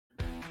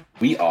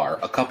We are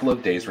a couple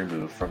of days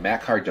removed from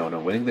Matt Cardona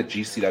winning the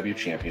GCW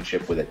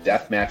Championship with a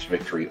deathmatch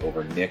victory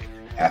over Nick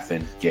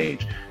F'N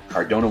Gage.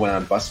 Cardona went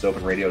on Busted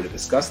Open Radio to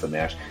discuss the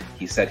match.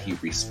 He said he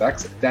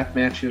respects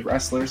deathmatch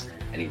wrestlers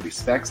and he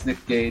respects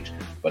Nick Gage,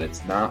 but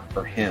it's not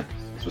for him.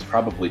 This was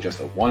probably just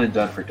a one and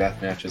done for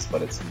deathmatches,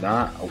 but it's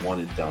not a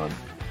one and done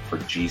for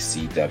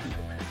GCW.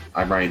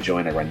 I'm Ryan Joy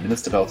and I run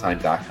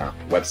MinutesToBellTime.com,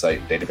 a website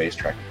and database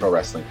tracking pro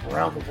wrestling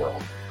around the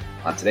world.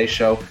 On today's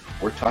show,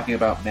 we're talking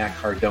about Matt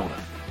Cardona,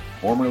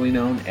 formerly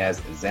known as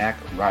Zack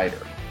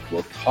Ryder.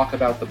 We'll talk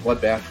about the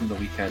bloodbath from the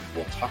weekend,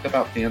 we'll talk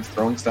about fans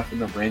throwing stuff in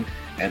the ring,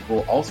 and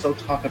we'll also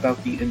talk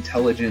about the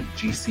intelligent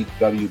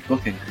GCW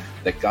booking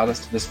that got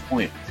us to this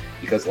point.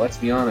 Because let's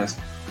be honest,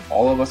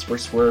 all of us were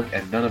swerved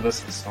and none of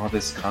us saw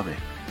this coming.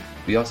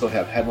 We also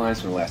have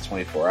headlines from the last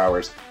 24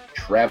 hours,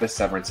 Travis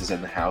Severance is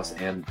in the house,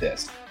 and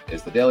this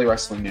is the Daily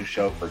Wrestling News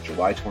Show for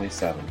July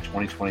 27,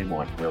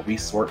 2021, where we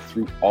sort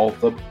through all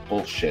the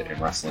bullshit in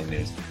wrestling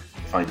news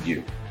to find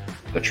you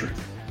the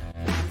truth.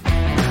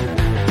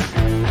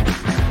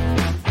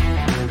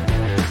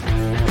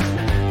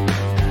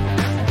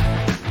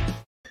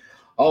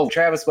 Oh,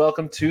 Travis,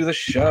 welcome to the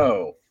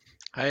show.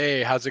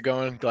 Hey, how's it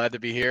going? Glad to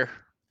be here.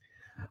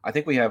 I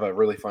think we have a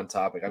really fun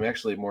topic. I'm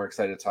actually more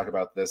excited to talk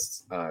about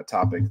this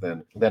topic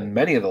than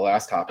many of the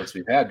last topics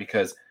we've had,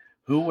 because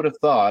who would have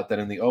thought that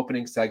in the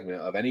opening segment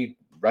of any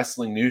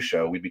wrestling news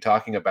show, we'd be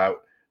talking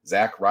about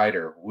Zack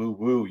Ryder. Woo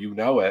woo, you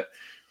know it.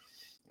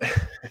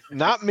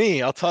 Not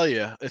me, I'll tell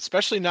you,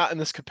 especially not in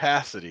this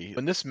capacity.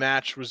 When this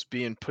match was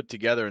being put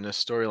together and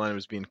this storyline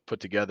was being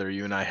put together,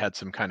 you and I had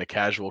some kind of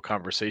casual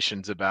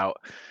conversations about,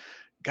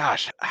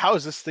 gosh, how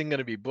is this thing going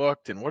to be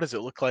booked and what does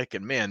it look like?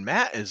 And man,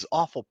 Matt is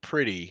awful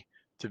pretty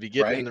to be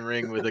getting in the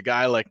ring with a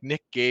guy like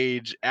Nick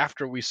Gage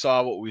after we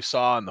saw what we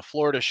saw in the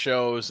Florida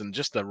shows and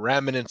just the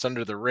remnants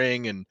under the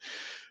ring and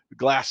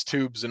glass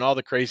tubes and all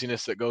the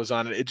craziness that goes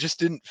on. It just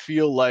didn't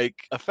feel like,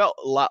 I felt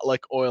a lot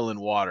like oil and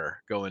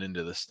water going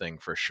into this thing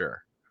for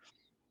sure.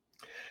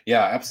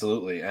 Yeah,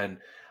 absolutely. And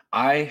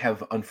I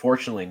have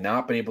unfortunately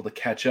not been able to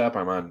catch up.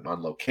 I'm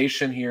on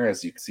location here.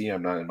 As you can see,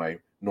 I'm not in my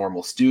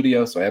normal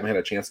studio, so I haven't had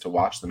a chance to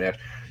watch the match.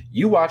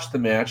 You watched the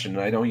match, and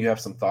I know you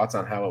have some thoughts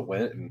on how it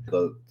went and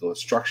the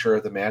structure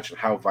of the match and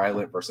how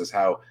violent versus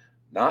how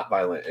not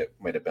violent it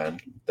might have been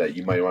that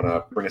you might want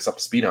to bring us up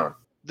to speed on.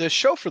 The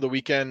show for the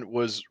weekend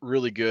was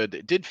really good.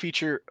 It did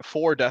feature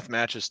 4 death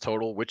matches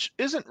total, which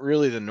isn't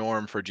really the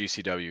norm for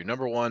GCW.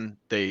 Number one,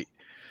 they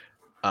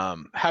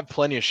have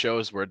plenty of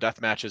shows where death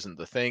match isn't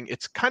the thing.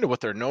 It's kind of what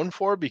they're known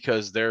for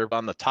because they're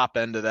on the top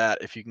end of that,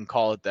 if you can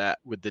call it that,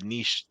 with the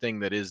niche thing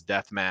that is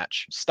death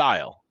match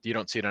style. You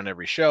don't see it on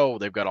every show.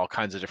 They've got all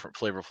kinds of different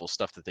flavorful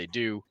stuff that they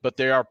do, but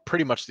they are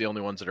pretty much the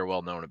only ones that are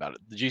well known about it.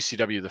 The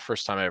GCW, the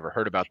first time I ever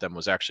heard about them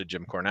was actually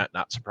Jim Cornette,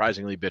 not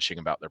surprisingly, bitching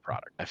about their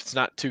product. If it's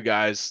not 2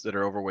 guys that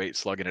are overweight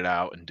slugging it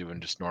out and doing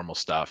just normal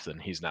stuff, then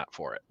he's not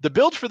for it. The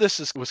build for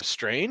this was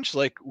strange.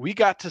 Like, we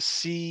got to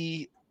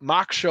see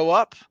Mox show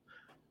up,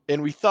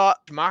 and we thought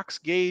Mox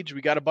Gage,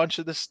 we got a bunch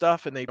of this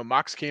stuff, and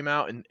Mox came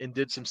out and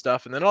did some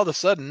stuff. And then all of a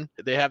sudden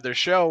they have their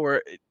show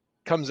where it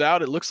comes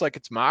out, it looks like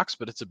it's Mox,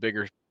 but it's a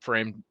bigger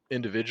framed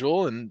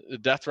individual, and the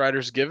Death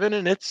Rider's given,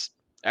 and it's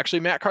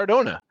actually Matt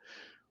Cardona,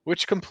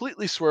 which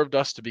completely swerved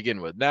us to begin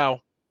with.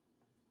 Now,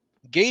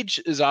 Gage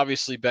has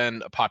obviously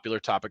been a popular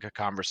topic of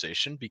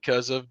conversation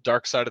because of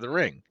Dark Side of the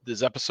Ring.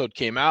 This episode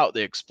came out,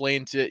 they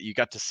explained it, you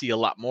got to see a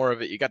lot more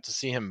of it. You got to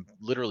see him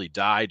literally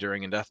die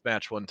during a death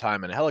match one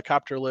time in a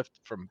helicopter lift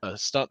from a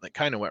stunt that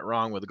kind of went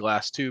wrong with a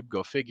glass tube,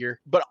 go figure.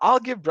 But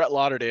I'll give Brett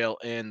Lauderdale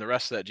and the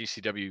rest of that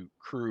GCW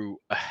crew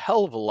a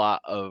hell of a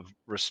lot of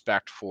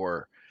respect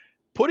for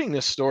putting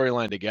this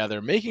storyline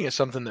together, making it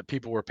something that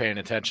people were paying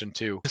attention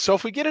to. So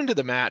if we get into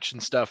the match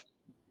and stuff,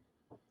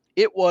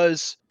 it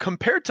was,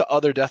 compared to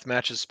other death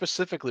matches,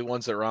 specifically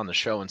ones that were on the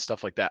show and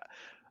stuff like that,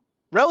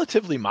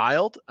 relatively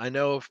mild. I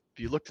know if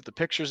you looked at the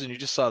pictures and you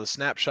just saw the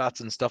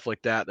snapshots and stuff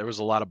like that, there was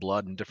a lot of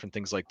blood and different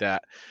things like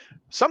that.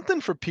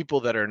 Something for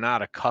people that are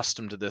not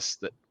accustomed to this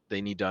that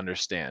they need to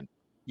understand.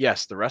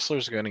 Yes, the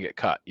wrestlers are going to get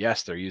cut.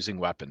 Yes, they're using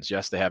weapons.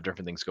 Yes, they have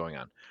different things going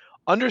on.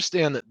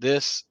 Understand that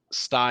this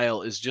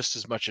style is just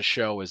as much a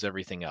show as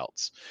everything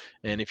else.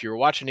 And if you were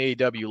watching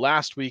AEW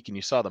last week and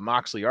you saw the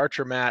Moxley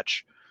Archer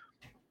match,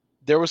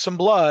 there was some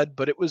blood,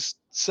 but it was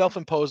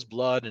self-imposed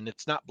blood, and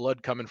it's not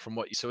blood coming from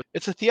what you. So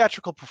it's a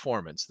theatrical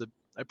performance.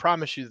 I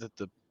promise you that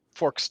the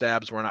fork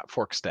stabs were not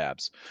fork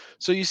stabs.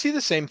 So you see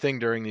the same thing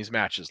during these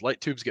matches.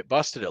 Light tubes get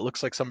busted. It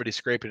looks like somebody's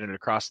scraping it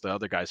across the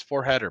other guy's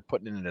forehead or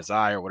putting it in his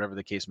eye or whatever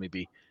the case may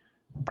be.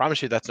 I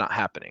promise you that's not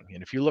happening.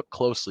 And if you look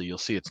closely, you'll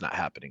see it's not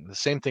happening. The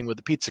same thing with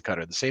the pizza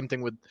cutter. The same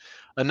thing with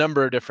a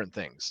number of different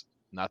things.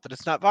 Not that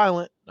it's not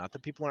violent. Not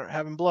that people aren't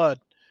having blood.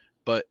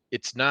 But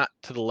it's not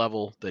to the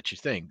level that you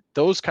think.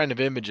 Those kind of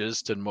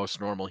images to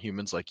most normal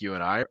humans like you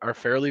and I are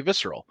fairly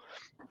visceral.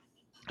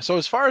 So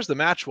as far as the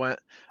match went,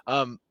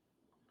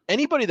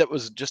 anybody that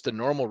was just a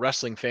normal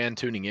wrestling fan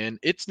tuning in,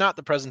 it's not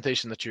the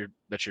presentation that you're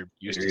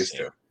used to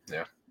seeing.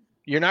 Yeah.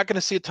 You're not going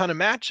to see a ton of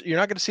match. You're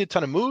not going to see a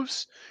ton of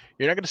moves.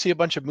 You're not going to see a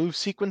bunch of move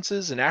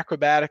sequences and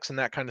acrobatics and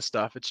that kind of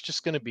stuff. It's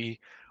just going to be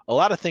a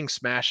lot of things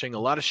smashing, a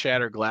lot of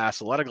shattered glass,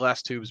 a lot of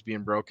glass tubes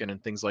being broken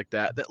and things like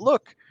that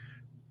look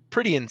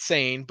pretty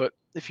insane. But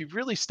if you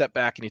really step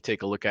back and you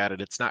take a look at it,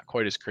 it's not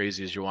quite as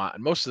crazy as you want.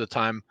 And most of the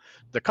time,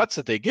 the cuts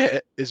that they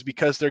get is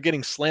because they're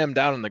getting slammed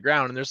down on the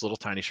ground and there's little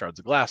tiny shards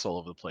of glass all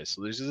over the place.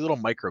 So there's these little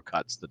micro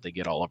cuts that they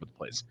get all over the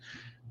place.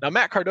 Now,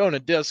 Matt Cardona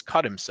does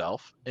cut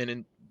himself,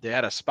 and they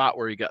had a spot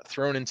where he got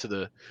thrown into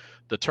the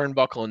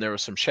turnbuckle, and there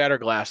was some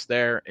shattered glass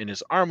there, and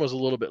his arm was a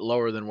little bit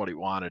lower than what he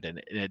wanted,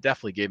 and it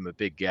definitely gave him a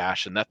big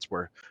gash. And that's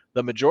where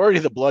the majority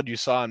of the blood you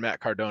saw in Matt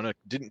Cardona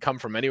didn't come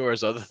from anywhere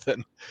other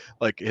than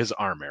like his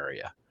arm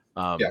area.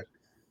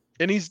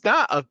 And he's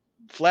not a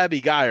flabby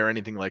guy or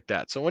anything like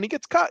that. So when he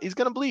gets cut, he's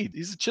going to bleed.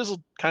 He's a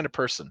chiseled kind of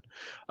person.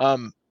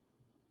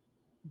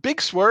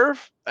 Big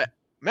swerve.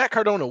 Matt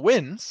Cardona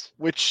wins,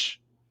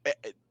 which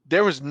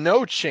there was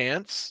no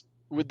chance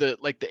with the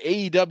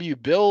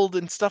AEW build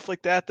and stuff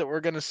like that we're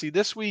going to see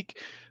this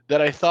week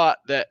that I thought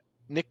that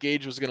Nick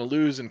Gage was going to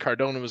lose and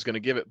Cardona was going to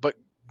give it. But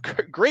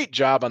great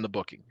job on the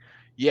booking.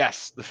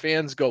 Yes, the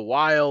fans go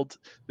wild.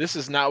 This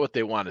is not what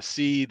they want to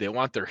see. They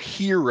want their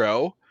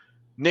hero,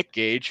 Nick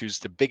Gage, who's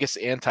the biggest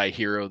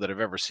anti-hero that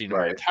I've ever seen in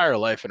my entire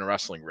life in a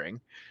wrestling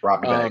ring.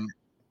 Robbed the bank.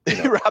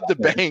 He robbed the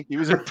bank. He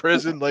was in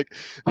prison.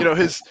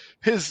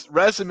 His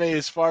resume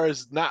as far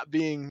as not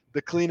being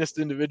the cleanest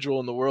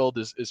individual in the world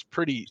is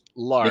pretty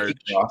large.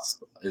 Nicky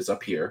Cross is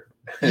up here.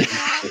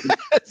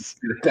 Yes.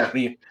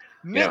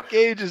 Nick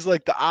Gage is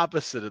like the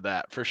opposite of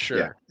that for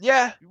sure.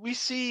 Yeah, we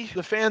see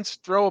the fans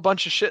throw a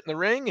bunch of shit in the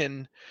ring,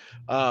 and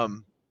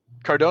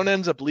Cardona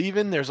ends up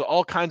leaving. There's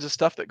all kinds of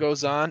stuff that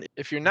goes on.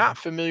 If you're not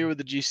familiar with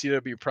the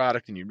GCW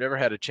product and you've never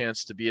had a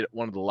chance to be at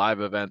one of the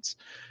live events,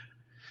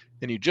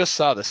 and you just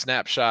saw the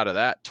snapshot of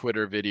that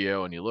Twitter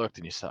video and you looked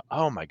and you saw,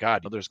 oh my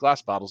God, there's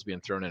glass bottles being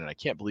thrown in, and I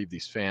can't believe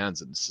these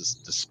fans, and this is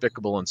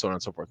despicable, and so on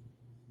and so forth.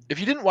 If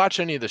you didn't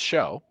watch any of the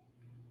show,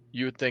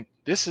 you would think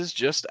this is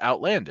just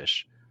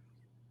outlandish.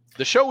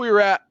 The show we were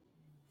at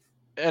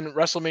and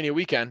WrestleMania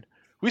weekend,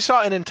 we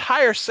saw an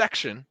entire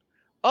section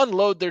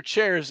unload their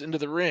chairs into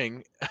the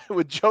ring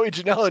with Joey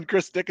Janela and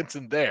Chris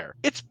Dickinson there.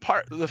 It's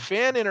part of the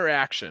fan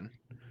interaction.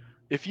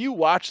 If you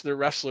watch the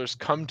wrestlers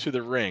come to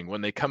the ring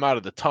when they come out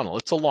of the tunnel,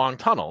 it's a long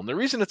tunnel. And the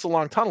reason it's a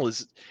long tunnel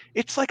is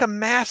it's like a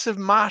massive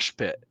mosh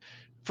pit.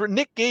 For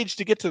Nick Gage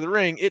to get to the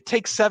ring, it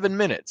takes 7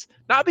 minutes.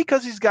 Not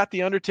because he's got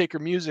the Undertaker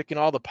music and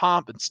all the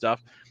pomp and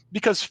stuff,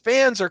 because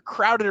fans are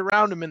crowded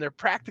around him and they're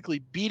practically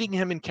beating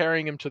him and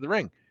carrying him to the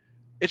ring.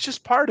 It's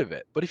just part of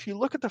it. But if you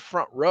look at the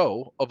front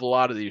row of a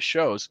lot of these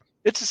shows,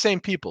 it's the same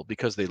people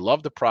because they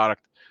love the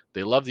product,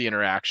 they love the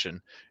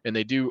interaction, and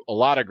they do a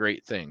lot of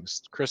great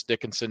things. Chris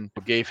Dickinson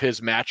gave his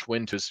match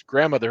win to his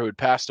grandmother who had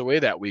passed away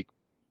that week.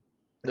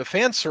 The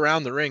fans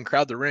surround the ring,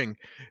 crowd the ring,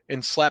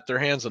 and slap their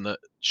hands on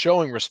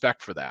showing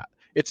respect for that.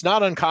 It's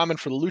not uncommon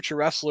for the lucha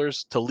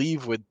wrestlers to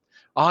leave with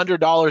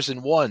 $100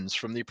 in ones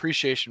from the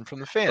appreciation from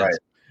the fans.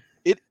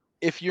 Right.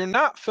 If you're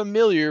not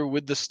familiar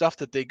with the stuff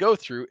that they go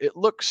through, it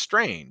looks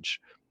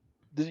strange.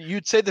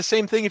 You'd say the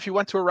same thing if you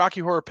went to a Rocky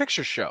Horror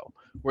Picture Show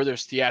where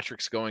there's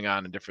theatrics going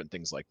on and different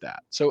things like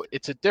that. So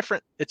it's a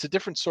different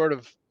sort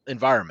of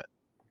environment.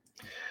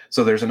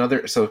 So there's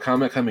a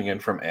comment coming in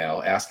from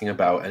Al asking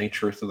about any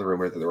truth to the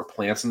rumor that there were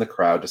plants in the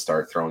crowd to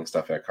start throwing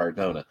stuff at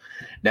Cardona.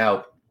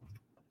 Now,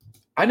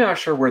 I'm not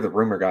sure where the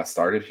rumor got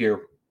started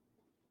here.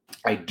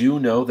 I do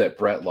know that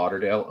Brett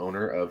Lauderdale,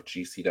 owner of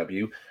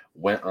GCW,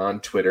 went on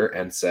Twitter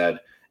and said,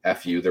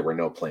 F you, there were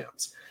no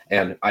plants.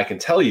 And I can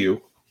tell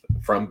you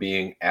from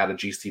being at a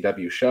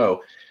GCW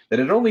show that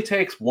it only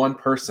takes one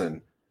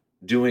person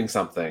doing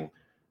something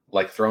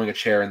like throwing a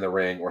chair in the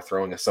ring or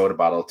throwing a soda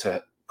bottle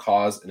to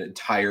cause an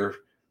entire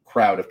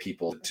crowd of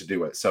people to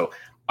do it. So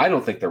I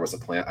don't think there was a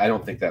plant. I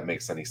don't think that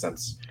makes any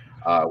sense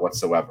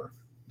whatsoever.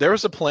 There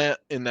was a plant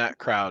in that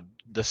crowd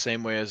the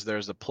same way as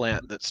there's a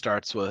plant that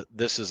starts with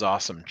 "This is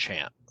awesome"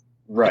 chant.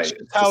 Right.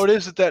 It's how it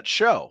is at that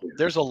show.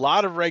 There's a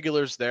lot of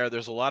regulars there.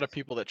 There's a lot of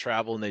people that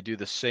travel and they do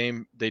the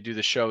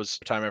shows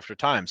time after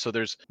time. So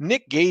there's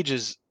Nick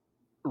Gage's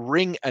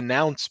ring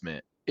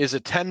announcement is a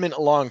 10-minute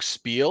long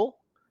spiel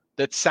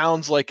that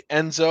sounds like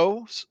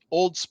Enzo's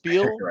old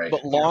spiel, right,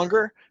 but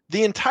longer. Yeah.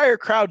 The entire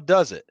crowd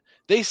does it.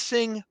 They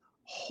sing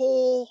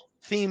whole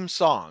theme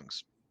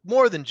songs,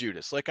 more than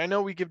Judas. Like, I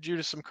know we give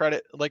Judas some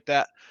credit like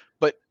that,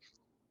 but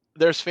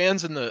there's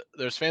fans in the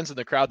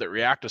crowd that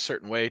react a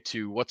certain way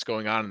to what's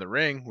going on in the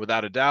ring.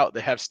 Without a doubt,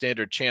 they have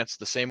standard chants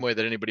the same way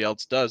that anybody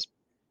else does.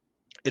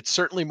 It's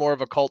certainly more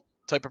of a cult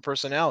type of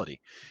personality.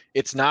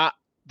 It's not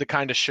the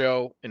kind of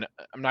show, and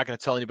I'm not going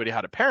to tell anybody how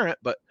to parent,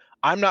 but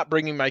I'm not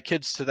bringing my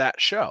kids to that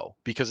show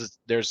because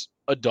there's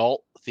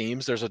adult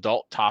themes, there's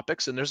adult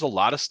topics, and there's a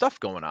lot of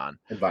stuff going on.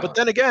 But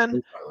then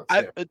again,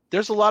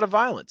 there's a lot of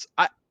violence.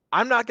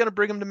 I'm not going to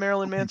bring them to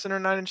Marilyn Manson or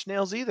Nine Inch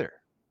Nails either.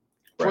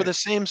 For the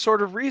same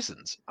sort of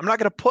reasons. I'm not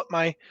going to put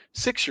my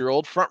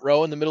 6-year-old front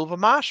row in the middle of a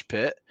mosh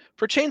pit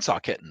for Chainsaw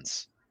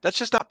Kittens. That's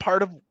just not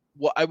part of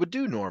what I would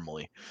do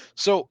normally.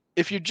 So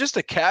if you're just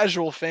a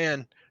casual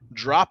fan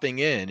dropping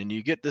in and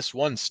you get this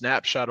one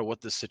snapshot of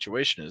what this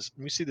situation is.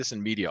 We see this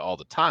in media all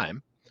the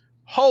time.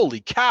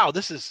 Holy cow,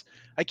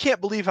 I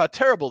can't believe how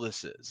terrible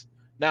this is.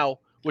 Now,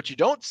 what you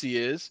don't see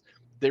is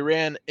they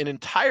ran an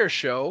entire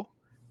show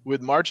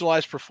with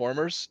marginalized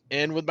performers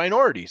and with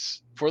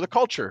minorities for the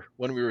culture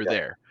when we were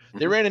there.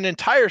 They ran an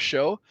entire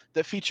show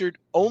that featured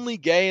only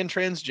gay and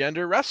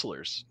transgender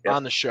wrestlers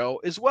on the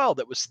show as well,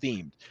 that was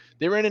themed.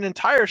 They ran an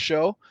entire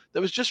show that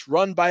was just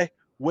run by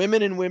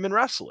women and women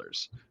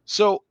wrestlers.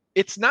 So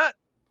it's not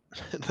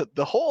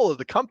the whole of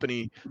the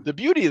company. The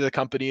beauty of the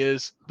company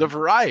is the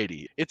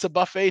variety. It's a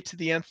buffet to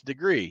the nth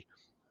degree.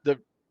 The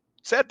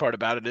sad part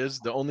about it is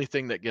the only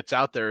thing that gets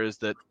out there is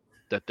that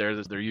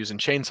they're using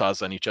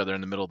chainsaws on each other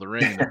in the middle of the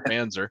ring, and their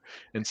fans are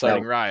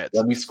inciting riots.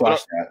 Let me squash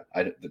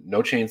that.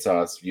 No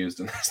chainsaws used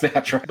in this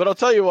match. Right? But I'll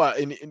tell you what,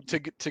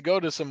 to go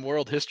to some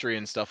world history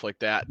and stuff like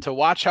that, to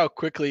watch how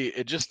quickly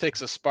it just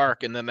takes a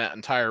spark, and then that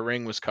entire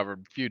ring was covered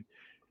in feud.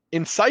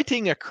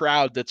 Inciting a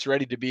crowd that's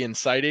ready to be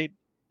incited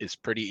is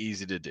pretty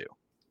easy to do.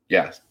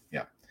 Yes,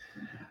 yeah.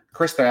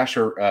 Chris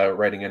Thatcher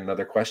writing in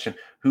another question: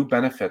 who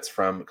benefits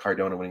from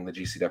Cardona winning the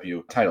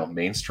GCW title?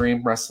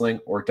 Mainstream wrestling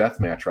or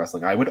deathmatch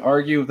wrestling? I would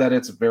argue that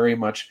it's very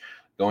much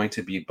going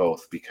to be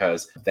both,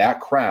 because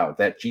that crowd,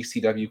 that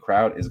GCW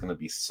crowd, is going to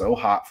be so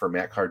hot for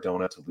Matt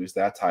Cardona to lose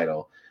that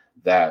title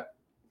that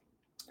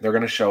they're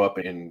going to show up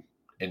in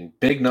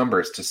big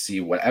numbers to see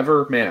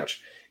whatever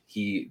match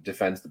he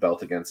defends the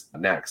belt against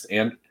next.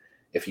 And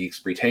if he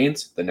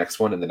retains, the next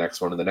one and the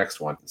next one and the next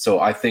one. So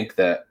I think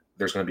that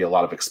there's going to be a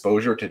lot of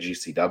exposure to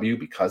GCW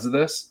because of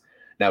this.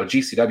 Now,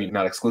 GCW,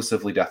 not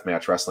exclusively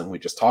deathmatch wrestling, we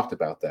just talked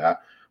about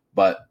that,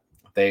 but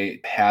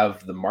they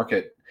have the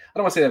market. I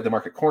don't want to say they have the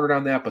market cornered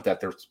on that, but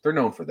that they're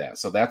known for that.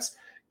 So that's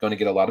going to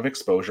get a lot of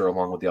exposure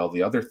along with all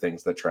the other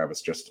things that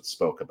Travis just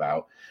spoke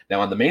about. Now,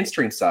 on the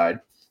mainstream side,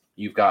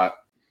 you've got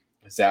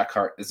Zach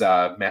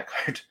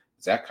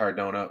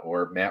Cardona,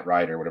 or Matt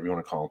Ryder, whatever you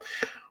want to call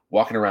him,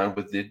 walking around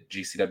with the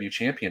GCW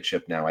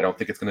Championship now. I don't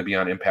think it's going to be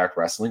on Impact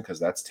Wrestling because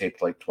that's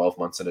taped like 12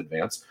 months in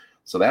advance.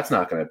 So that's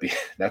not going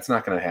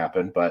to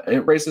happen. But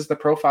it raises the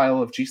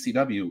profile of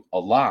GCW a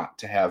lot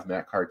to have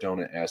Matt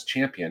Cardona as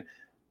champion.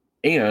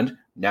 And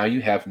now you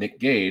have Nick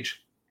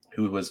Gage,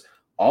 who was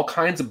all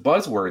kinds of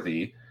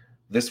buzzworthy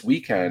this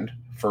weekend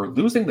for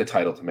losing the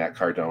title to Matt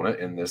Cardona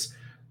in this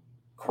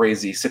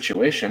crazy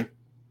situation.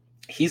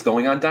 He's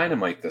going on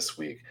Dynamite this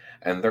week.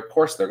 And of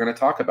course, they're going to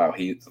talk about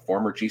he's the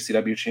former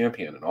GCW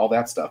champion and all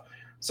that stuff.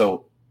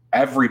 So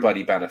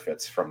everybody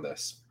benefits from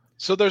this.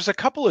 So there's a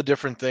couple of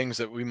different things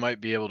that we might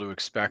be able to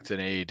expect in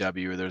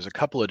AEW. There's a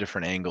couple of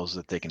different angles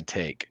that they can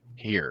take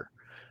here.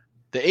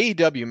 The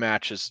AEW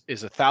match is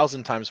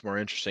 1,000 times more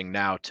interesting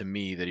now to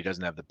me that he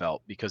doesn't have the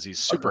belt, because he's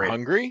super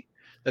hungry.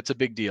 That's a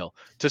big deal.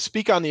 To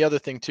speak on the other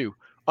thing too,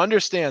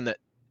 understand that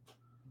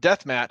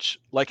deathmatch,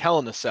 like Hell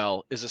in a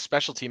Cell, is a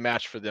specialty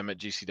match for them at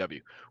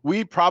GCW.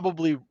 We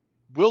probably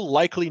will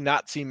likely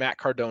not see Matt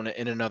Cardona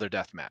in another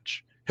death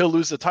match. He'll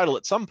lose the title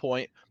at some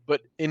point,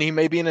 and he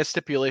may be in a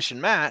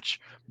stipulation match,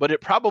 but it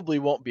probably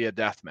won't be a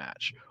death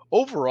match.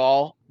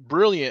 Overall,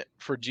 brilliant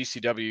for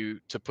GCW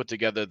to put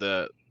together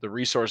the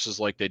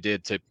resources like they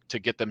did to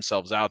get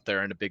themselves out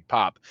there in a big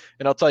pop.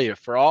 And I'll tell you,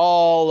 for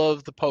all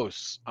of the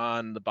posts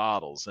on the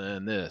bottles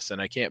and this,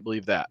 and I can't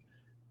believe that,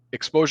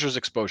 exposure's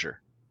exposure.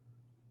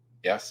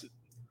 Yes.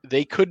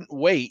 They couldn't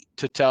wait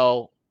to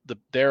tell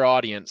their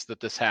audience that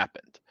this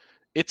happened.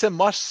 It's a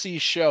must-see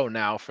show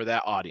now for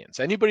that audience.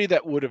 Anybody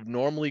that would have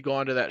normally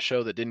gone to that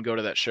show that didn't go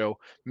to that show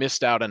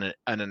missed out on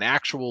an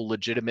actual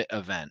legitimate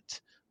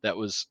event that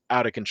was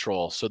out of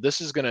control. So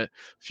this is going to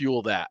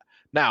fuel that.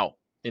 Now,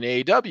 in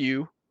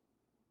AEW,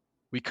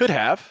 we could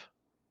have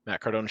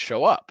Matt Cardona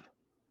show up.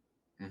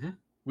 Mm-hmm.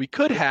 We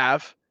could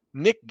have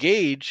Nick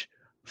Gage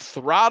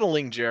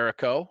throttling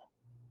Jericho,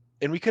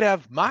 and we could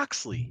have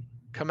Moxley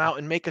come out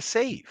and make a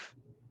save.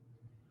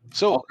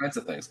 So all kinds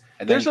of things.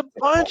 And there's a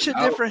bunch of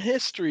different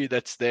history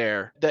that's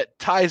there that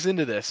ties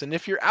into this. And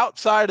if you're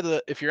outside of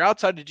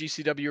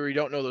GCW, or you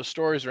don't know those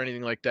stories or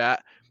anything like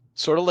that,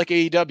 sort of like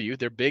AEW,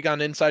 they're big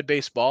on inside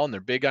baseball, and they're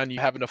big on you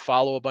having to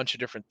follow a bunch of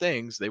different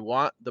things. They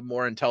want the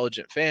more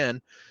intelligent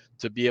fan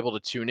to be able to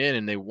tune in,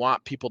 and they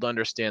want people to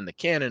understand the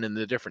canon and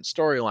the different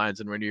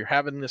storylines. And when you're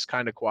having this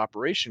kind of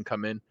cooperation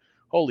come in,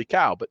 holy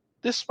cow. But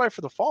this Fight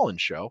for the Fallen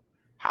show,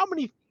 how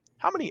many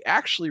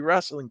actually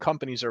wrestling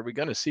companies are we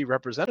going to see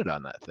represented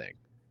on that thing?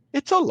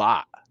 It's a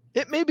lot.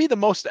 It may be the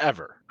most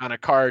ever on a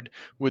card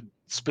with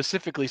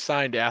specifically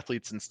signed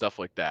athletes and stuff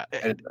like that.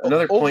 And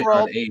another point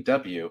on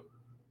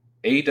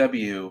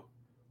AEW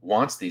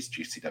wants these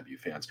GCW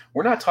fans.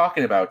 We're not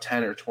talking about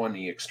 10 or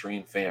 20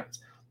 extreme fans.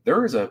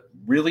 There is a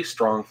really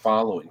strong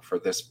following for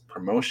this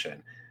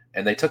promotion,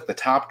 and they took the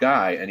top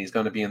guy, and he's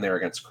going to be in there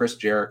against Chris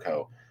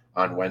Jericho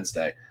on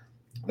Wednesday.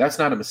 That's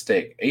not a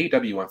mistake.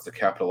 AEW wants to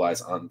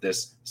capitalize on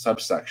this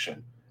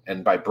subsection,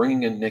 and by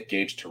bringing in Nick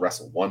Gage to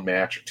wrestle one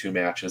match or two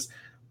matches,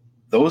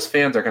 those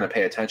fans are going to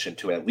pay attention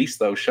to at least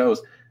those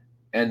shows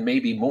and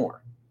maybe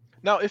more.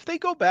 Now, if they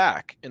go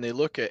back and they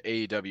look at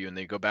AEW and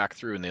they go back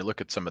through and they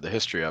look at some of the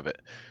history of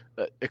it,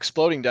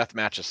 exploding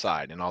deathmatch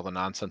aside and all the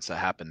nonsense that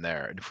happened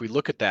there, and if we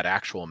look at that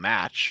actual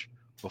match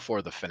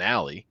before the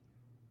finale,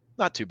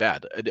 not too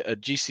bad. A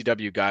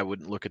GCW guy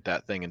wouldn't look at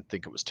that thing and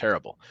think it was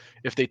terrible.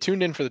 If they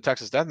tuned in for the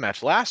Texas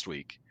deathmatch last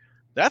week,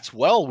 that's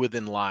well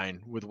within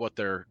line with what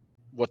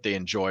they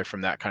enjoy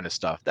from that kind of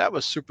stuff. That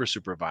was super,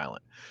 super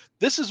violent.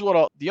 This is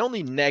the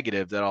only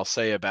negative that I'll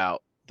say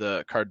about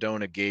the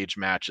Cardona Gage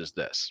match is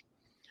this.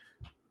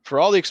 For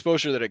all the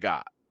exposure that it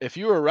got, if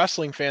you were a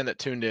wrestling fan that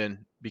tuned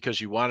in because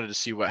you wanted to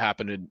see what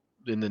happened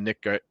in the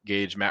Nick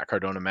Gage, Matt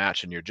Cardona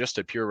match, and you're just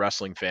a pure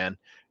wrestling fan,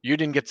 you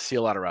didn't get to see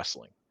a lot of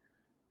wrestling.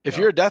 If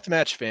you're a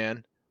deathmatch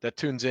fan that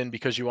tunes in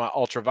because you want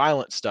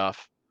ultra-violent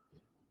stuff,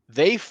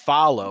 they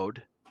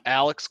followed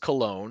Alex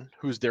Colon,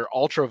 who's their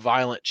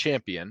ultra-violent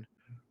champion,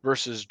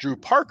 versus Drew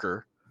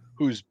Parker,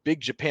 who's Big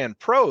Japan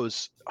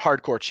Pro's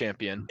hardcore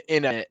champion,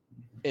 in an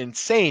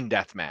insane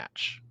death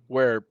match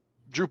where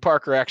Drew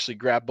Parker actually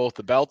grabbed both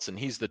the belts and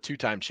he's the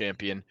two-time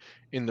champion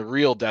in the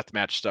real death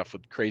match stuff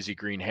with crazy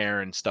green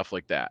hair and stuff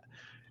like that.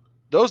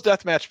 Those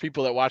death match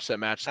people that watched that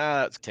match,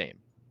 that's tame.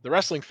 The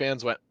wrestling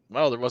fans went,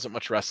 well, there wasn't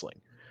much wrestling.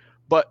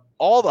 But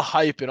all the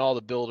hype and all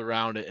the build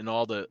around it and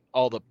all the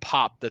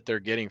pop that they're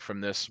getting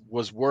from this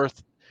was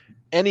worth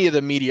any of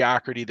the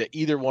mediocrity that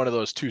either one of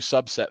those two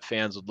subset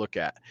fans would look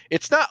at.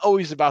 It's not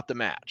always about the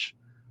match.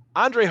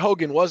 Andre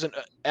Hogan wasn't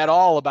at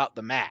all about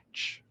the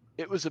match.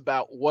 It was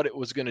about what it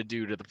was going to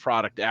do to the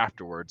product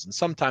afterwards. And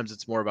sometimes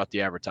it's more about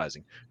the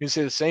advertising. You can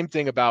say the same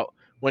thing about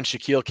when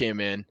Shaquille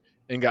came in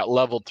and got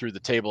leveled through the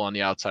table on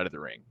the outside of the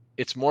ring.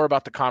 It's more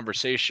about the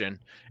conversation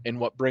and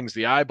what brings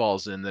the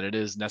eyeballs in than it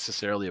is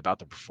necessarily about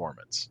the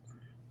performance.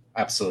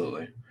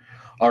 Absolutely.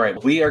 All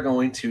right, we are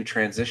going to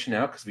transition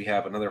out because we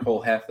have another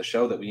whole half of the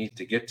show that we need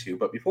to get to.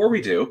 But before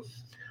we do,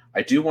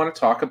 I do want to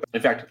talk about,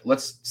 in fact,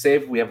 let's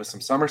save, we have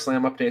some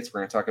SummerSlam updates. We're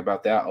going to talk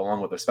about that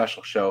along with a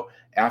special show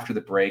after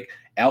the break.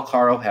 Al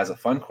Carl has a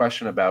fun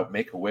question about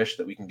Make-A-Wish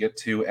that we can get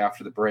to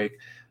after the break.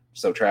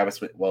 So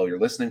Travis, while you're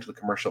listening to the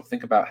commercial,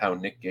 think about how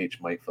Nick Gage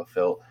might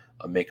fulfill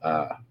a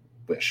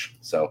Make-A-Wish.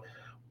 So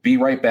be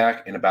right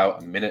back in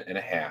about a minute and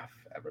a half,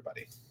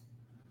 everybody.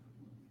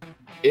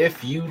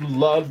 If you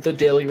love the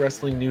Daily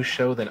Wrestling News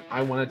Show, then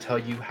I want to tell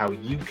you how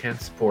you can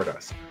support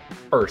us.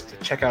 First,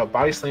 check out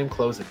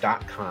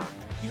bodyslamclothes.com.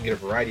 You can get a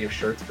variety of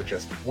shirts for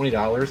just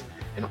 $20,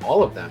 and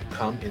all of them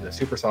come in the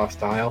super soft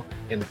style,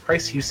 and the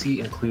price you see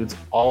includes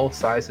all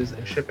sizes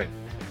and shipping.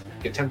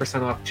 Get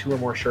 10% off 2 or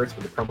more shirts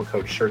with the promo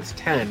code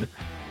SHIRTS10.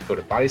 Go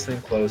to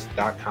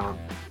bodyslamclothes.com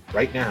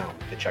right now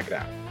to check it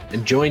out.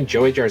 And join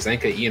Joey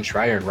Jarzenka, Ian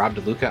Schreier, and Rob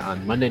DeLuca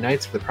on Monday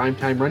nights for the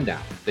Primetime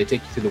Rundown. They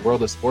take you through the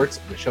world of sports,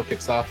 and the show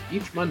kicks off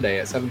each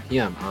Monday at 7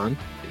 p.m. on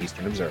the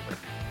Eastern Observer.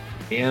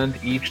 And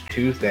each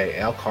Tuesday,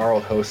 Al Carl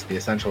hosts the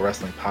Essential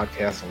Wrestling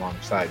Podcast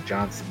alongside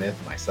John Smith,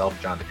 myself,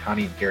 John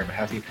DeConnie, and Gary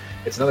Mahaffey.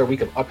 It's another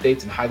week of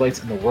updates and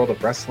highlights in the world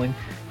of wrestling.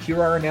 Here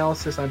are our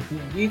analysis on who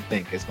we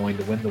think is going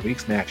to win the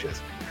week's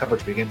matches.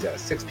 Coverage begins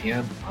at 6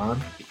 p.m. on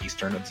the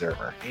Eastern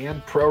Observer.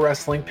 And Pro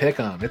Wrestling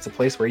Pick'em. It's a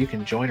place where you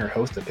can join or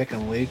host a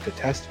Pick'em League to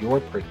test your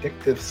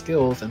predictive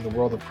skills in the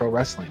world of pro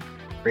wrestling.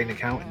 Create an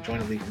account and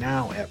join a league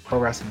now at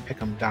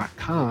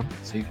ProWrestlingPick'em.com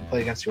so you can play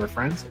against your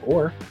friends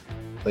or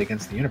play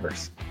against the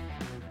universe.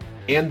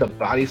 And the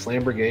Body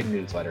Slam Brigade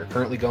newsletter,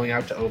 currently going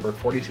out to over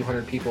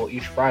 4,200 people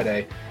each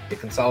Friday. It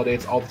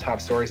consolidates all the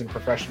top stories in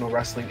professional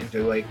wrestling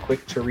into a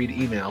quick-to-read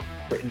email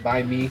written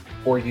by me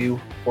for you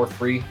for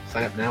free.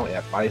 Sign up now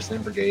at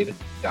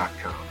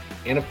bodyslambrigade.com.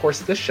 And of course,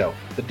 this show,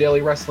 the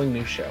Daily Wrestling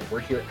News Show. We're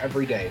here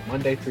every day,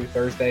 Monday through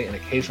Thursday, and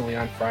occasionally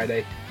on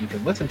Friday. You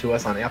can listen to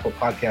us on Apple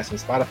Podcasts and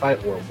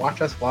Spotify, or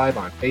watch us live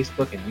on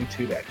Facebook and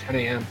YouTube at 10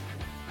 a.m.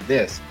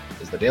 This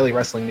is the Daily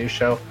Wrestling News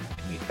Show,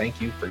 and we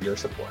thank you for your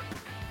support.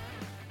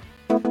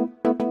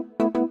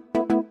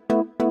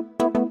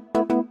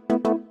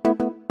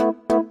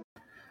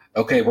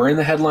 Okay, we're in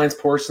the headlines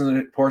portion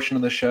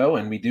of the show,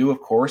 and we do, of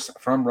course,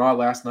 from Raw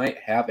last night,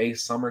 have a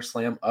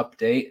SummerSlam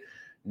update.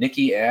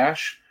 Nikki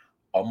Ash,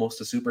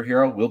 almost a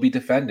superhero, will be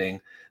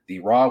defending the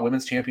Raw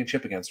Women's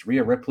Championship against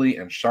Rhea Ripley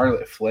and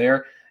Charlotte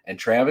Flair. And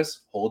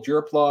Travis, hold your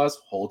applause,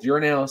 hold your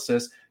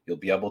analysis. You'll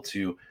be able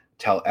to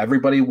tell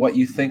everybody what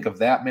you think of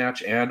that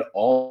match and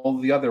all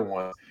the other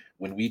ones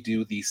when we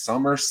do the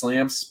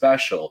SummerSlam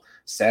special,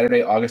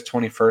 Saturday, August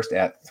 21st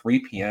at 3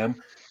 p.m.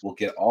 We'll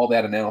get all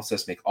that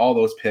analysis, make all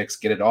those picks,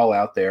 get it all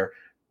out there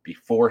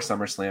before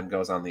SummerSlam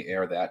goes on the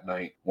air that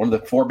night. One of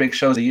the 4 big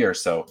shows a year,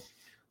 so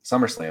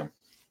SummerSlam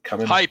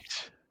coming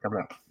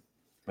up.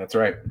 That's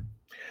right.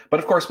 But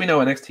of course, we know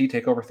NXT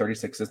TakeOver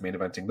 36 is main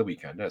eventing the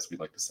weekend, as we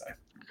like to say.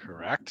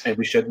 Correct. And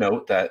we should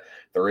note that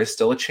there is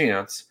still a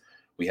chance,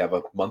 we have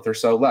a month or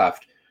so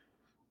left,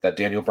 that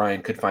Daniel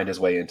Bryan could find his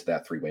way into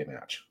that 3-way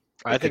match.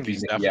 I think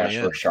he's definitely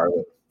in. For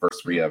Charlotte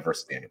versus Rhea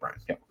versus Daniel Bryan.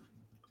 Yep.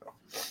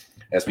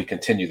 As we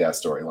continue that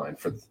storyline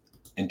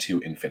into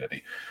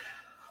infinity.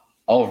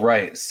 All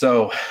right.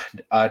 So,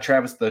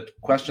 Travis, the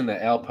question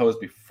that Al posed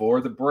before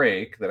the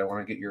break that I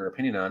want to get your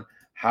opinion on,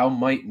 how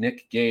might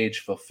Nick Gage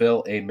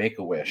fulfill a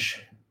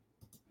Make-A-Wish?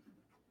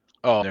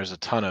 Oh, there's a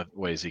ton of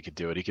ways he could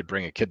do it. He could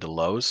bring a kid to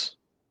Lowe's,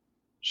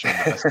 show him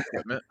the best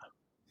equipment.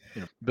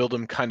 Build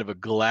them kind of a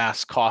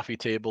glass coffee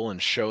table and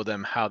show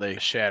them how they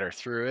shatter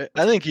through it.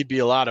 I think he'd be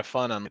a lot of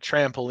fun on a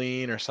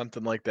trampoline or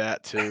something like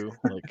that too.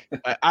 Like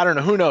I don't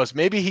know, who knows?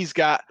 Maybe he's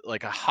got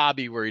like a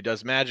hobby where he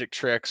does magic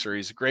tricks, or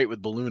he's great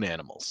with balloon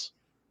animals.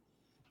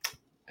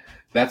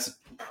 That's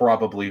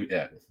probably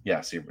it.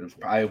 Yes,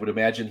 I would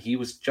imagine he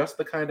was just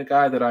the kind of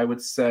guy that I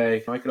would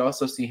say I could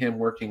also see him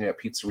working at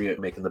pizzeria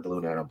making the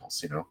balloon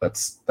animals.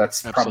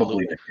 That's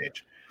probably Nick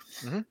Gage.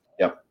 Mm-hmm.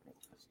 Yep.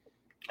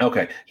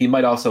 Okay, he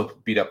might also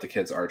beat up the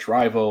kid's arch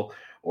rival,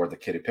 or the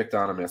kid who picked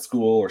on him at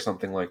school, or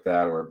something like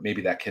that, or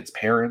maybe that kid's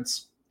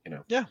parents.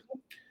 Yeah,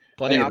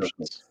 plenty of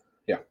options.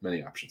 Yeah,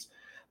 many options.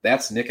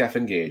 That's Nick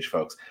F'N Gage,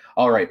 folks.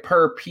 All right,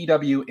 per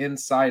PW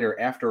Insider,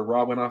 after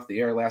Raw went off the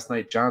air last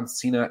night, John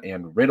Cena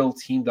and Riddle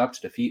teamed up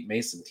to defeat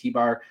Mason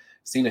T-Bar.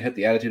 Cena hit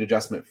the attitude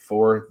adjustment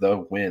for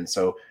the win.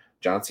 So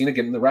John Cena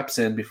getting the reps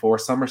in before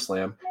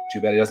SummerSlam.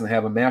 Too bad he doesn't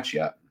have a match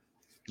yet.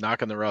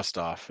 Knocking the rust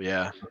off,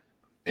 yeah.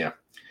 Yeah.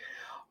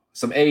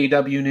 Some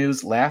AEW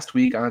news. Last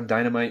week on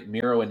Dynamite,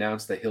 Miro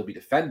announced that he'll be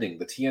defending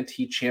the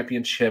TNT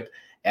Championship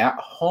at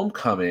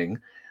Homecoming.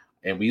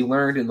 And we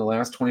learned in the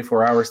last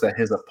 24 hours that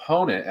his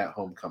opponent at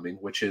Homecoming,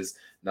 which is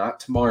not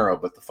tomorrow,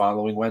 but the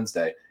following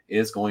Wednesday,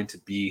 is going to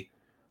be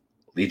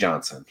Lee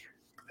Johnson.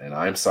 And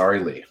I'm sorry,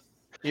 Lee.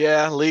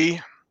 Yeah,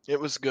 Lee, it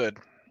was good.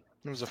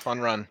 It was a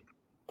fun run.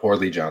 Poor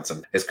Lee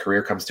Johnson. His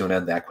career comes to an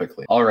end that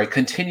quickly. All right,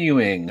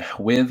 continuing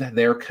with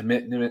their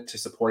commitment to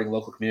supporting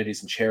local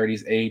communities and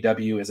charities,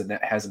 AEW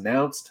has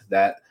announced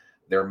that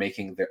they're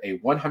making a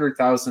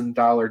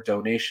 $100,000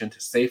 donation to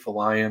Safe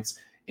Alliance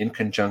in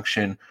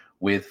conjunction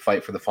with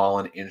Fight for the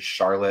Fallen in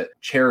Charlotte.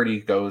 Charity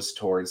goes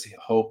towards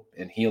hope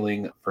and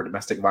healing for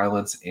domestic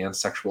violence and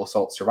sexual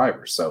assault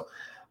survivors. So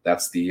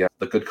that's the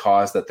good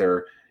cause that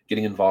they're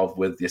getting involved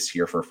with this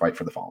year for Fight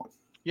for the Fallen.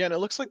 Yeah, and it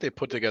looks like they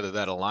put together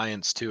that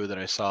alliance too that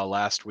I saw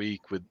last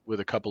week with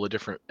a couple of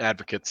different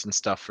advocates and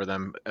stuff for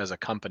them as a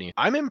company.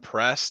 I'm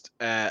impressed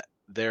at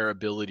their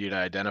ability to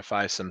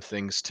identify some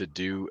things to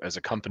do as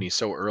a company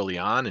so early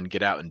on and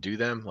get out and do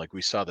them. Like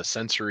we saw the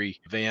sensory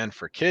van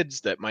for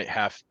kids that might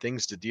have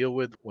things to deal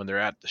with when they're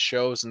at the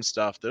shows and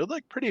stuff. They're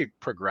like pretty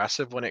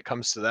progressive when it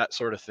comes to that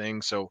sort of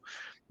thing. So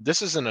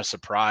this isn't a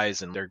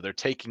surprise, and they're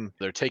taking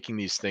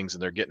these things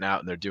and they're getting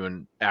out and they're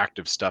doing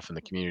active stuff in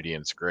the community,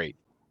 and it's great.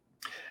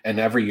 And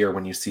every year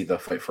when you see the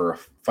Fight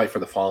for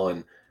the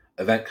Fallen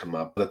event come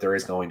up, that there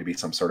is going to be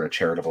some sort of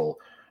charitable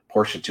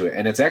portion to it.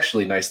 And it's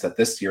actually nice that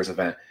this year's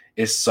event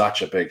is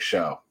such a big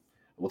show.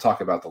 We'll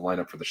talk about the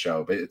lineup for the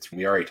show, but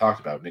we already talked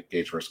about Nick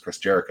Gage versus Chris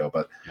Jericho,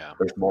 but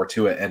There's more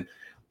to it. And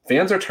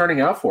fans are turning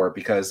out for it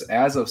because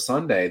as of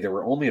Sunday, there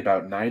were only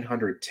about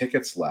 900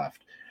 tickets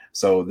left.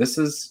 So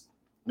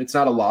it's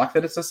not a lock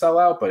that it's a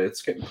sellout, but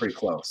it's getting pretty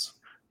close.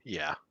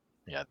 Yeah,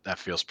 that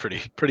feels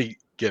pretty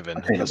given.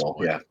 Attainable,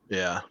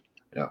 yeah.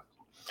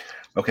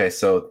 Okay,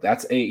 so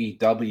that's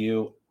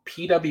AEW.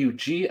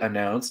 PWG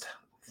announced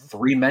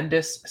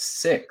Tremendous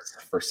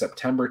 6 for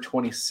September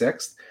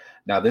 26th.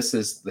 Now, this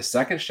is the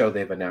second show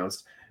they've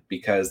announced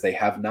because they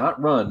have not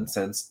run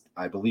since,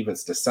 I believe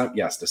it's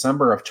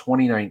December of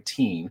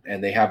 2019,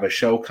 and they have a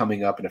show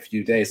coming up in a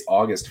few days,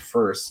 August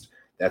 1st.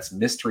 That's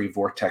Mystery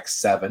Vortex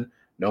 7.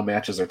 No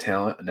matches or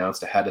talent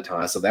announced ahead of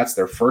time. So that's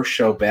their first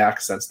show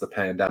back since the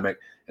pandemic,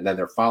 and then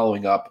they're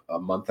following up a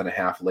month and a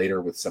half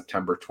later with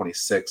September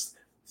 26th,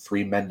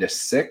 Tremendous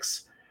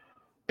 6.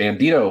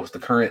 Bandito, the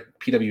current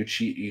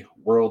PWG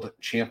World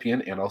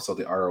Champion and also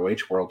the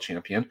ROH World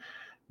Champion.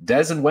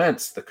 Dez and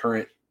Wentz, the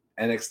current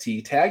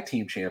NXT Tag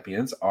Team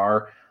Champions,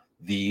 are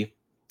the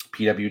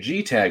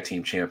PWG Tag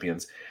Team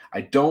Champions.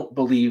 I don't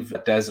believe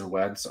Dez and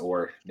Wentz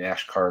or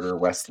Nash Carter,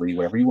 Wesley,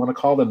 whatever you want to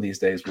call them these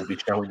days, will be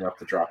showing up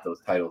to drop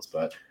those titles.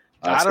 But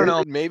I don't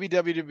know. Maybe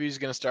WWE is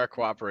going to start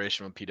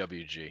cooperation with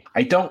PWG.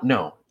 I don't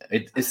know.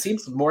 It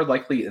seems more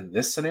likely in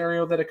this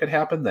scenario that it could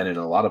happen than in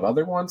a lot of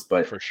other ones.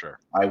 But for sure,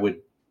 I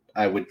would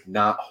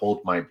not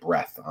hold my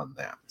breath on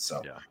that.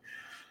 So,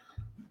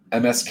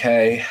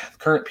 MSK,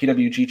 current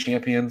PWG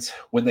champions,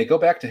 when they go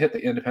back to hit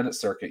the independent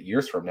circuit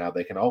years from now,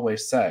 they can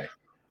always say,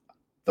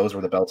 those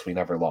were the belts we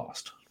never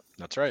lost.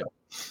 That's right.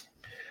 So.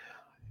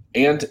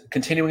 And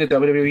continuing with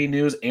WWE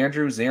news,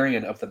 Andrew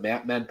Zarian of the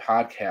Mat Men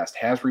podcast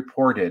has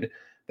reported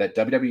that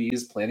WWE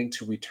is planning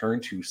to return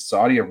to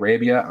Saudi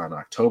Arabia on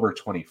October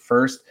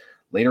 21st,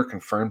 later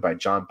confirmed by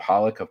John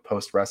Pollock of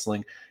Post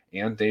Wrestling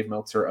and Dave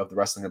Meltzer of the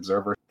Wrestling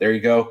Observer. There you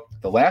go.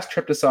 The last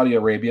trip to Saudi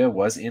Arabia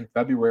was in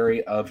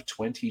February of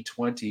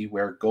 2020,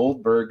 where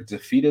Goldberg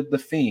defeated The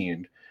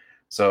Fiend.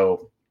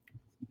 So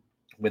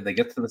when they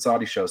get to the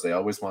Saudi shows, they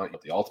always want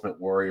the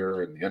Ultimate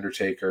Warrior and the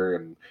Undertaker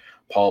and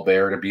Paul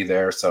Bearer to be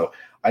there. So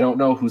I don't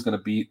know who's going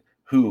to beat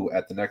who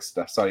at the next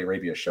Saudi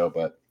Arabia show,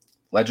 but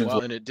Legends.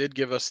 Well, and it did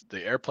give us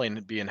the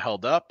airplane being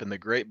held up and the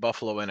great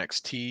Buffalo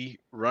NXT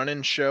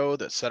run-in show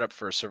that set up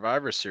for a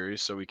Survivor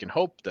Series, so we can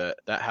hope that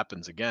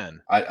happens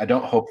again. I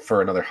don't hope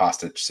for another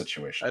hostage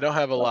situation. I don't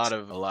have a lot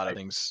of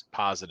things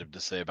positive to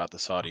say about the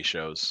Saudi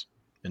shows.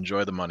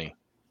 Enjoy the money.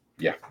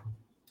 Yeah,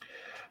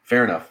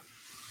 fair enough.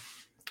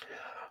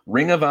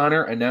 Ring of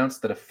Honor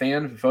announced that a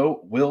fan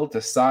vote will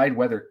decide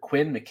whether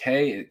Quinn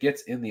McKay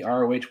gets in the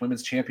ROH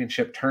Women's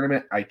Championship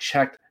tournament. I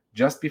checked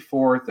just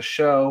before the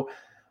show.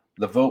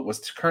 The vote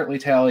was currently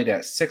tallied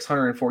at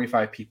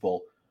 645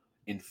 people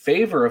in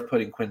favor of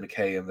putting Quinn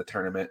McKay in the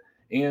tournament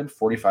and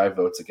 45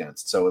 votes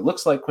against. So it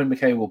looks like Quinn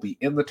McKay will be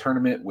in the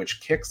tournament,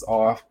 which kicks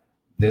off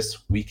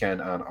this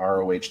weekend on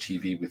ROH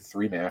TV with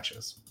 3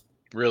 matches.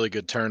 Really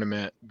good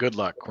tournament. Good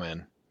luck,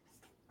 Quinn.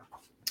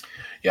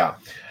 Yeah.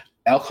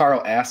 Al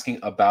Carl asking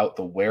about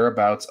the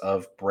whereabouts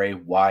of Bray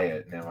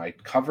Wyatt. Now, I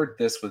covered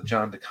this with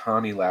John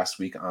DeConnie last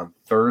week on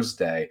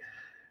Thursday.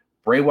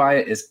 Bray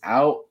Wyatt is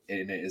out,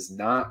 and it is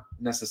not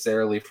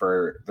necessarily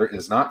for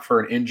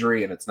an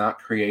injury, and it's not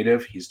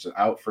creative. He's just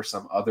out for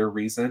some other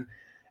reason,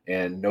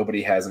 and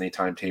nobody has any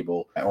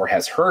timetable or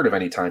has heard of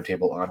any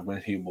timetable on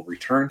when he will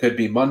return. Could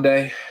be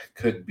Monday,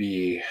 could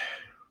be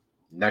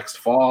next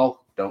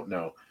fall, don't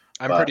know.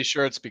 I'm pretty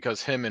sure it's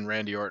because him and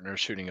Randy Orton are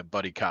shooting a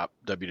buddy cop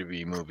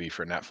WWE movie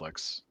for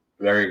Netflix.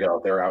 There you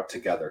go. They're out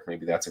together.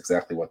 Maybe that's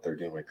exactly what they're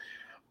doing.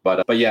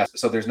 But yeah,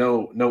 so there's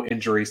no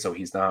injury, so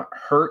he's not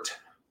hurt.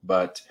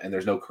 And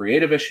there's no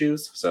creative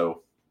issues,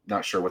 so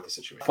not sure what the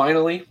situation is.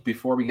 Finally,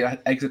 before we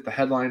exit the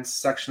headlines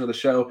section of the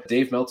show,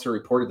 Dave Meltzer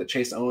reported that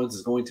Chase Owens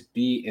is going to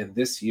be in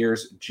this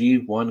year's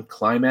G1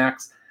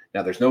 Climax.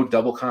 Now, there's no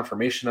double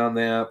confirmation on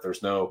that.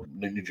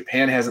 New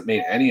Japan hasn't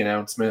made any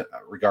announcement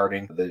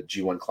regarding the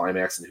G1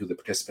 Climax and who the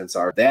participants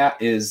are.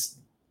 That is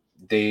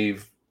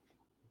Dave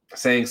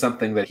saying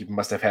something that he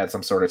must have had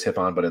some sort of tip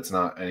on, but it's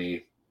not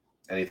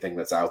anything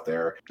that's out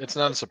there. It's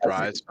not a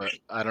surprise, but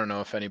I don't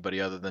know if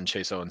anybody other than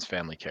Chase Owens'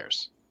 family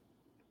cares.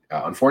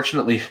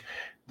 Unfortunately,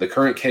 the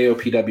current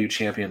KOPW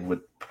champion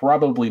would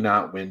probably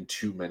not win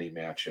too many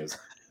matches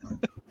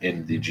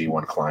in the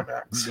G1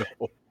 Climax.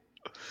 No.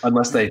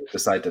 Unless they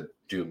decide to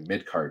do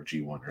mid-card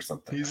G1 or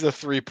something. He's a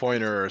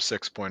 3-pointer or a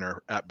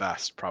 6-pointer at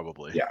best,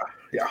 probably.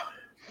 Yeah.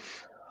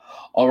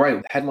 All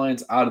right,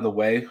 headlines out of the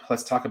way.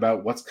 Let's talk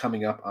about what's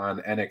coming up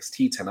on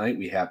NXT tonight.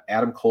 We have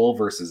Adam Cole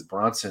versus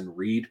Bronson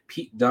Reed,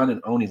 Pete Dunne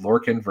and Oney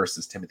Lorcan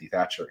versus Timothy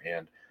Thatcher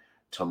and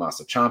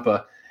Tommaso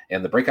Ciampa.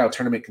 And the breakout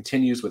tournament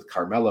continues with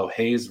Carmelo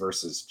Hayes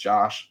versus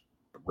Josh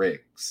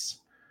Briggs.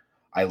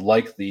 I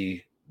like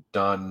the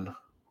Dunne,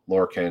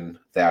 Lorcan,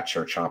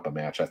 Thatcher, Ciampa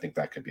match. I think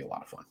that could be a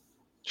lot of fun.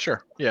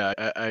 Sure. Yeah,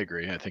 I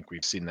agree. I think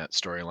we've seen that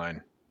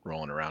storyline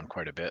rolling around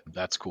quite a bit.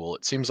 That's cool.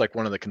 It seems like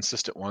one of the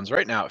consistent ones.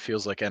 Right now, it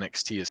feels like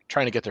NXT is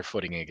trying to get their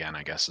footing again,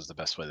 I guess is the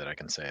best way that I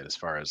can say it, as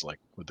far as like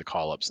with the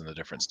call-ups and the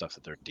different stuff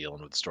that they're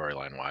dealing with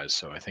storyline-wise.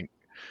 So I think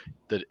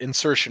the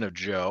insertion of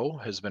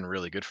Joe has been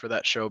really good for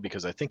that show,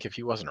 because I think if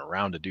he wasn't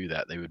around to do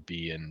that, they would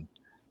be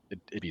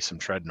it'd be some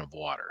treading of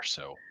water.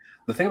 So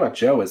the thing about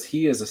Joe is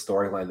he is a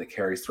storyline that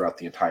carries throughout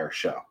the entire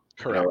show.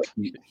 Correct.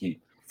 He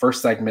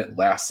first segment,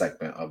 last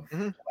segment of the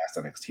last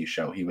NXT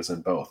show, he was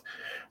in both.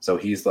 So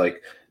he's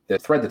like the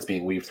thread that's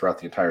being weaved throughout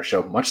the entire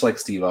show, much like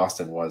Steve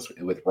Austin was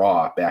with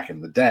Raw back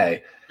in the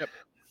day. Yep.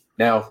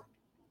 Now,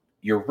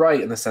 you're right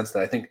in the sense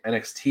that I think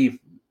NXT,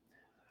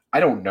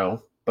 I don't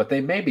know, but they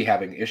may be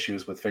having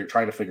issues with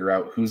trying to figure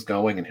out who's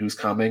going and who's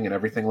coming and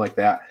everything like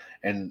that.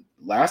 And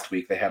last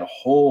week they had a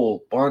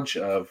whole bunch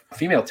of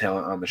female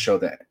talent on the show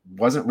that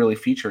wasn't really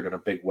featured in a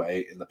big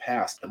way in the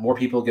past. And more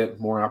people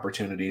get more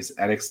opportunities.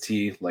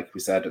 NXT, like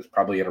we said, is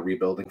probably in a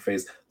rebuilding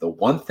phase. The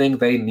one thing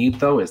they need,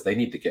 though, is they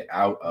need to get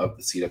out of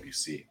the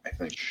CWC, I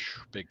think.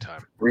 Big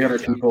time.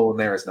 300 people in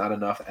there is not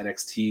enough.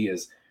 NXT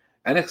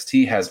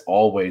has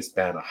always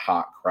been a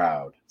hot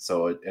crowd,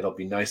 so it'll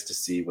be nice to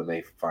see when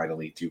they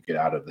finally do get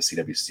out of the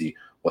CWC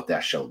what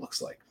that show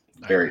looks like.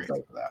 Very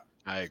excited for that.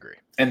 I agree.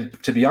 And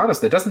to be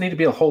honest, there doesn't need to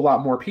be a whole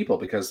lot more people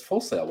because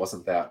Full Sail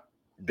wasn't that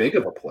big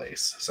of a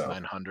place. So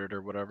 900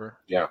 or whatever.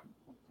 Yeah.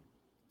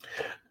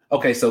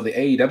 Okay, so the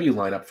AEW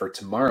lineup for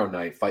tomorrow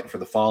night, Fight for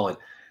the Fallen,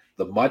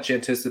 the much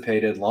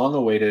anticipated,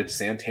 long-awaited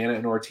Santana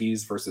and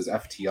Ortiz versus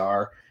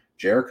FTR,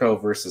 Jericho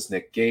versus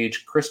Nick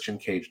Gage, Christian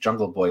Cage,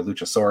 Jungle Boy,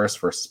 Luchasaurus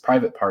versus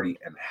Private Party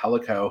and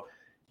Helico.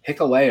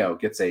 Hikuleo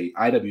gets a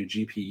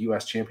IWGP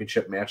US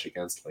Championship match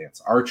against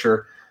Lance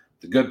Archer.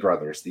 The Good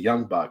Brothers, the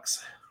Young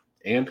Bucks,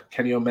 and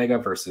Kenny Omega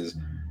versus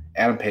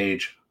Adam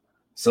Page,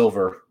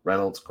 Silver,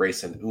 Reynolds,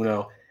 Grayson,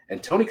 Uno,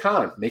 and Tony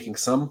Khan making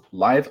some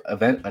live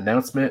event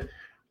announcement.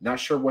 Not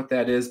sure what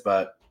that is,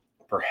 but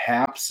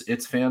perhaps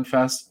it's Fan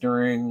Fest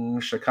during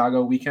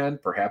Chicago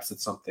weekend. Perhaps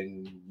it's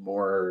something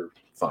more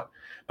fun.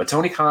 But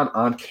Tony Khan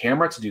on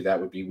camera to do that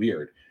would be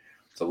weird.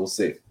 So we'll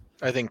see.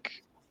 I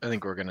think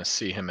we're going to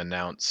see him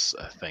announce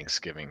a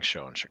Thanksgiving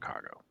show in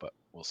Chicago, but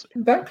we'll see.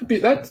 That could be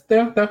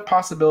that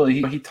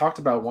possibility. He talked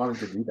about wanting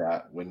to do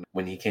that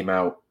when he came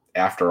out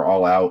after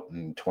All Out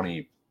in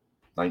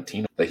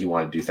 2019, that he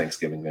wanted to do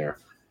Thanksgiving there.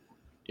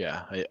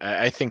 Yeah,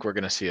 I think we're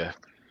going to see a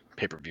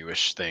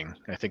pay-per-view-ish thing.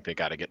 I think they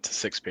got to get to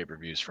 6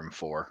 pay-per-views from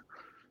 4.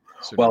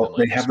 Well,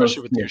 they have those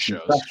with their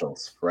shows,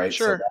 specials, right?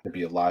 Sure. So that could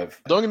be a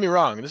live. Don't get me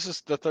wrong. This is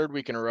the 3rd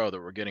week in a row that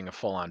we're getting a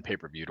full-on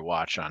pay-per-view to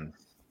watch on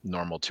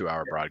normal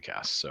 2-hour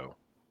broadcasts. So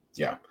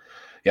yeah,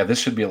 this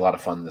should be a lot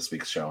of fun this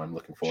week's show. I'm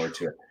looking forward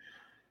to it.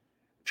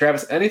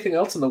 Travis, anything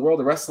else in the world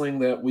of wrestling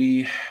that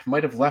we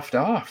might have left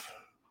off?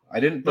 I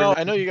didn't bring No, up.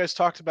 I know you guys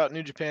talked about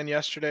New Japan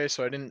yesterday,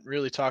 so I didn't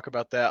really talk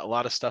about that. A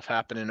lot of stuff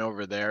happening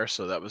over there,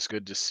 so that was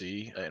good to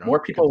see.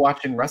 More people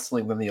watching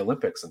wrestling than the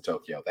Olympics in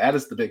Tokyo. That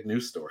is the big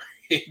news story.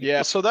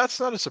 Yeah, so that's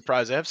not a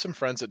surprise. I have some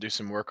friends that do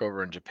some work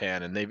over in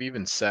Japan, and they've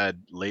even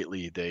said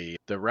lately the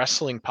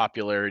wrestling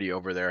popularity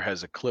over there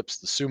has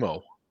eclipsed the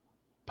sumo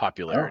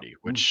popularity,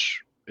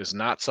 which is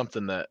not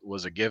something that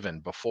was a given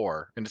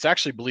before. And it's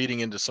actually bleeding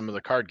into some of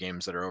the card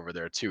games that are over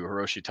there too.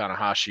 Hiroshi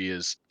Tanahashi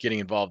is getting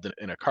involved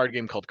in a card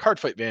game called Card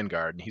Fight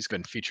Vanguard, and he's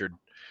been featured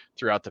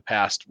throughout the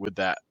past with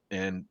that.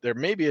 And there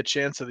may be a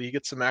chance that he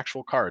gets some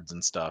actual cards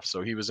and stuff.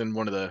 So he was in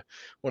one of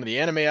the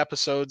anime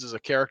episodes as a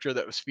character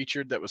that was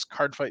featured that was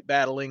card fight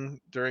battling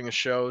during a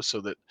show.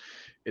 So that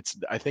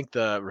I think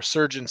the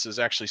resurgence is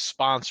actually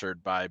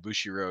sponsored by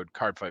Bushiroad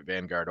Card Fight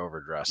Vanguard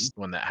Overdress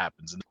when that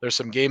happens. And there's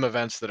some game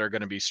events that are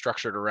going to be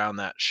structured around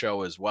that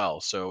show as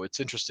well. So it's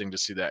interesting to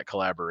see that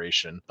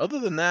collaboration. Other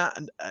than that,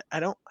 I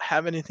don't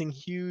have anything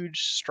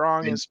huge.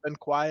 Strong has been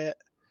quiet.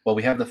 Well,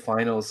 we have the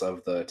finals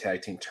of the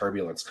tag team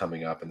Turbulence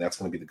coming up, and that's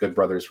going to be the Good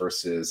Brothers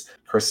versus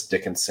Chris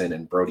Dickinson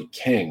and Brody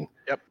King.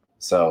 Yep.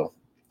 So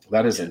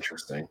that is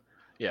interesting.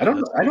 Yeah,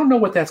 I don't know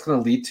what that's going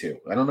to lead to.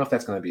 I don't know if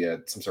that's going to be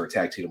some sort of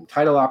tag team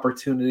title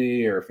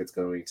opportunity, or if it's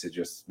going to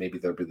just maybe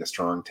there'll be the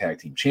strong tag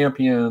team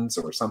champions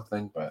or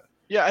something. But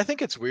yeah, I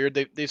think it's weird.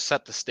 They've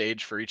set the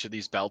stage for each of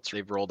these belts.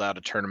 They've rolled out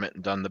a tournament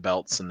and done the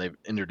belts, and they've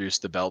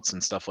introduced the belts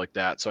and stuff like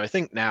that. So I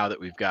think now that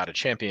we've got a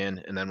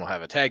champion, and then we'll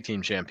have a tag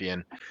team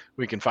champion,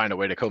 we can find a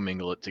way to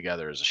commingle it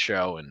together as a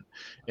show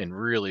and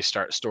really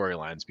start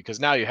storylines. Because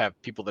now you have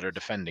people that are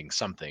defending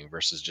something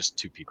versus just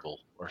 2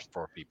 people or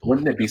 4 people.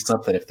 Wouldn't it be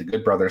something if the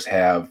Good Brothers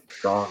have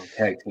strong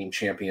tag team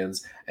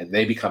champions and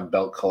they become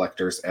belt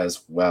collectors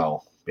as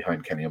well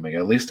behind Kenny Omega?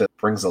 At least it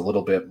brings a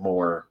little bit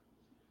more,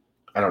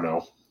 I don't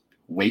know,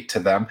 weight to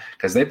them,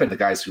 because they've been the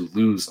guys who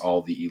lose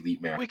all the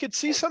elite matches. We could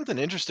see something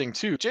interesting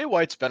too. Jay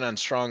White's been on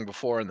Strong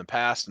before in the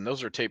past, and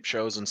those are tape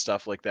shows and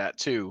stuff like that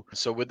too.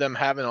 So with them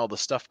having all the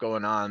stuff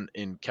going on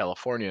in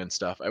California and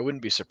stuff, I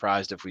wouldn't be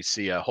surprised if we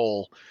see a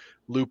whole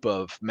loop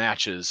of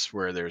matches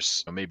where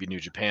there's maybe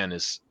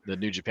the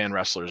New Japan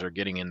wrestlers are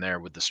getting in there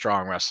with the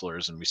Strong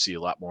wrestlers, and we see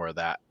a lot more of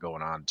that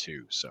going on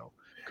too. So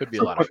could be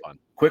a lot of fun.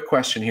 Quick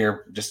question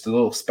here, just a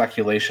little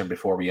speculation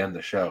before we end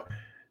the show.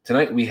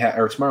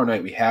 Tomorrow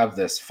night we have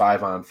this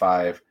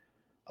 5-on-5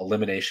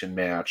 elimination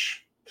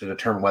match to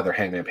determine whether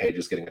Hangman Page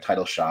is getting a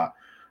title shot,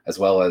 as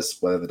well as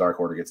whether the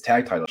Dark Order gets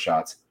tag title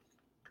shots.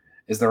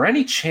 Is there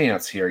any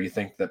chance here you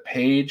think that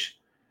Page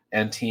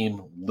and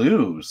team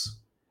lose,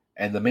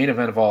 and the main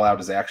event of All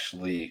Out is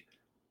actually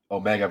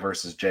Omega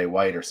versus Jay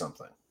White or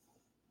something?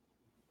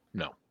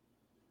 No.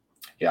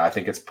 Yeah, I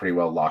think it's pretty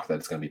well locked that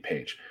it's going to be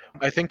Page.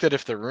 I think that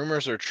if the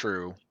rumors are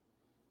true,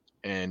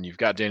 and you've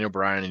got Daniel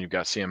Bryan and you've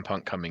got CM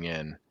Punk coming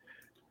in,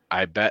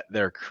 I bet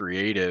their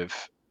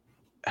creative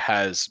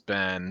has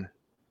been,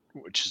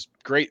 which is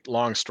great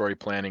long story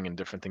planning and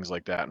different things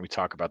like that. And we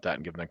talk about that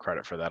and give them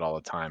credit for that all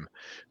the time.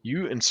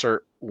 You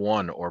insert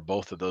one or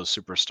both of those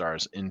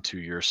superstars into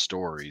your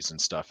stories and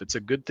stuff. It's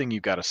a good thing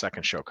you've got a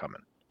second show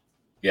coming.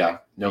 Yeah,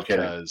 no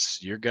kidding. Because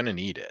you're going to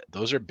need it.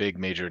 Those are big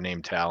major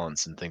name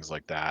talents and things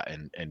like that.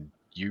 And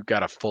you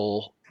got a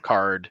full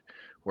card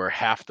where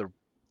half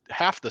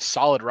the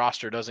solid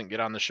roster doesn't get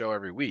on the show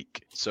every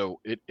week.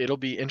 So it'll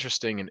be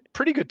interesting and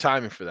pretty good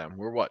timing for them.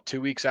 We're 2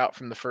 weeks out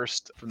from the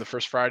first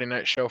Friday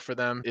night show for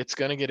them. It's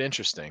going to get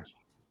interesting.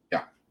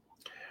 Yeah,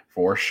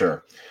 for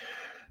sure.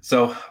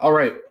 So, all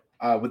right.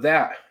 With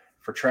that,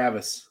 for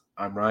Travis,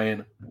 I'm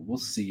Ryan. We'll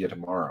see you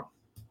tomorrow.